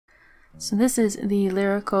So this is the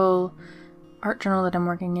lyrical art journal that I'm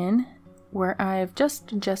working in, where I've just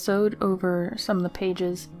gessoed over some of the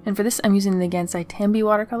pages. And for this, I'm using the Gaia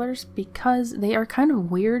watercolors because they are kind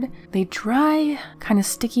of weird. They dry kind of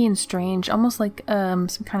sticky and strange, almost like some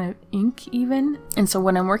kind of ink even. And so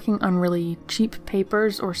when I'm working on really cheap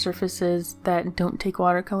papers or surfaces that don't take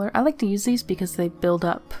watercolor, I like to use these because they build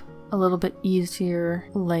up a little bit easier,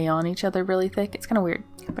 lay on each other really thick. It's kind of weird.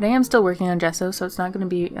 But I am still working on gesso, so it's not going to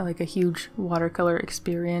be like a huge watercolor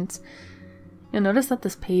experience. You'll notice that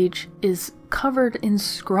this page is covered in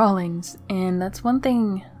scrawlings, and that's one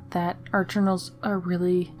thing that art journals are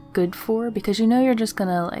really good for, because you know you're just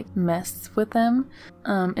gonna like mess with them.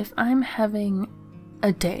 If I'm having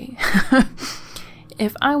a day,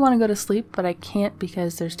 if I want to go to sleep but I can't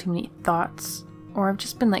because there's too many thoughts, or I've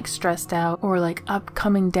just been like stressed out, or like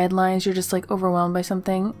upcoming deadlines, you're just like overwhelmed by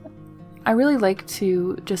something, I really like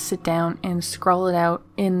to just sit down and scrawl it out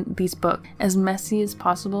in these books as messy as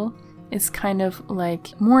possible. It's kind of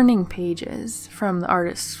like morning pages from the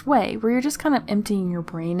artist's way, where you're just kind of emptying your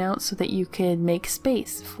brain out so that you can make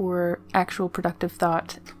space for actual productive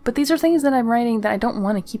thought. But these are things that I'm writing that I don't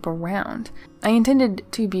want to keep around. I intended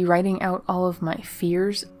to be writing out all of my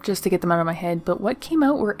fears just to get them out of my head, but what came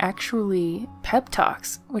out were actually pep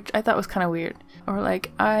talks, which I thought was kind of weird. Or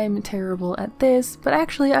like, I'm terrible at this, but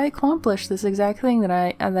actually I accomplished this exact thing that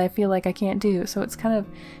I feel like I can't do. So it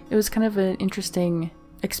was kind of an interesting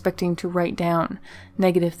expecting to write down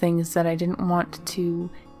negative things that I didn't want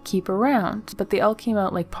to keep around, but they all came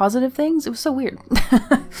out like positive things. It was so weird.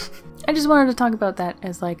 I just wanted to talk about that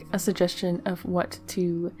as like a suggestion of what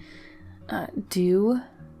to do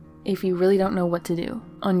if you really don't know what to do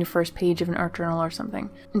on your first page of an art journal or something.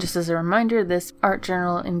 And just as a reminder, this art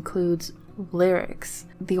journal includes lyrics.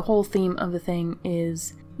 The whole theme of the thing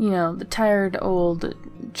is, you know, the tired old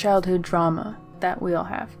childhood drama that we all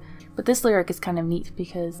have. But this lyric is kind of neat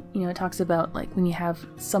because, you know, it talks about like when you have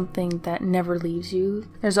something that never leaves you,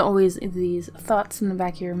 there's always these thoughts in the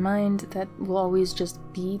back of your mind that will always just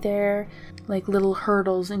be there, like little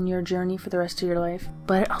hurdles in your journey for the rest of your life.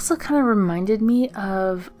 But it also kind of reminded me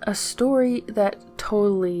of a story that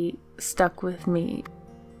totally stuck with me.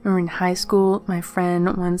 Remember in high school, my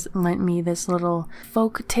friend once lent me this little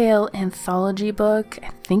folktale anthology book.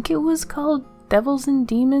 I think it was called Devils and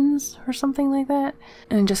Demons or something like that,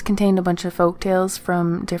 and it just contained a bunch of folktales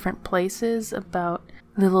from different places about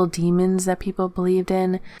little demons that people believed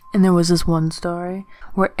in. And there was this one story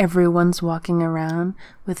where everyone's walking around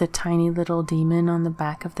with a tiny little demon on the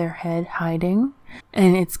back of their head hiding,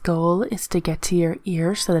 and its goal is to get to your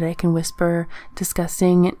ear so that it can whisper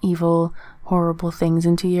disgusting and evil, horrible things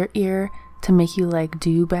into your ear to make you like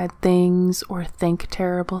do bad things or think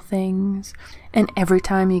terrible things. And every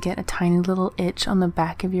time you get a tiny little itch on the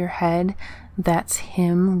back of your head, that's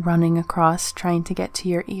him running across trying to get to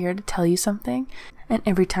your ear to tell you something. And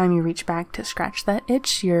every time you reach back to scratch that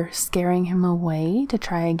itch, you're scaring him away to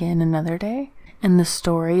try again another day. And the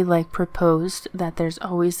story like proposed that there's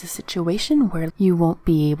always a situation where you won't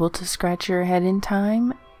be able to scratch your head in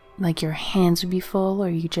time, like your hands would be full or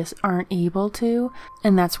you just aren't able to,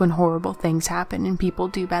 and that's when horrible things happen and people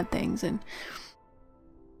do bad things. And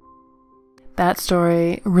that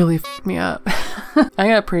story really f***ed me up. I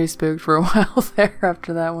got pretty spooked for a while there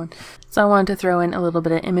after that one. So I wanted to throw in a little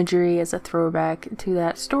bit of imagery as a throwback to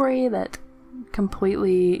that story that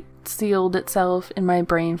completely sealed itself in my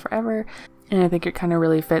brain forever. And I think it kind of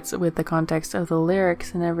really fits with the context of the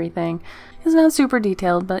lyrics and everything. It's not super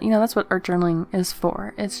detailed, but you know, that's what art journaling is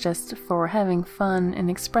for. It's just for having fun and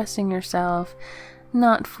expressing yourself,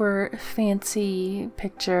 not for fancy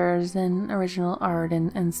pictures and original art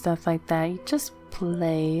and stuff like that. You just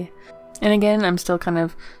play. And again, I'm still kind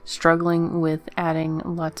of struggling with adding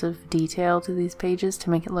lots of detail to these pages to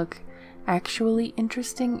make it look actually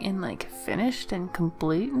interesting and like finished and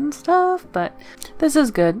complete and stuff, but this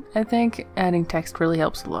is good. I think adding text really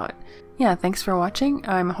helps a lot. Yeah, thanks for watching.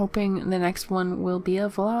 I'm hoping the next one will be a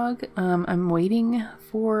vlog. I'm waiting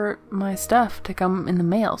for my stuff to come in the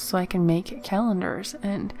mail so I can make calendars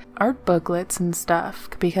and art booklets and stuff,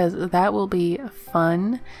 because that will be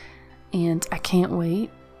fun and I can't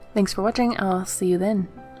wait. Thanks for watching. I'll see you then.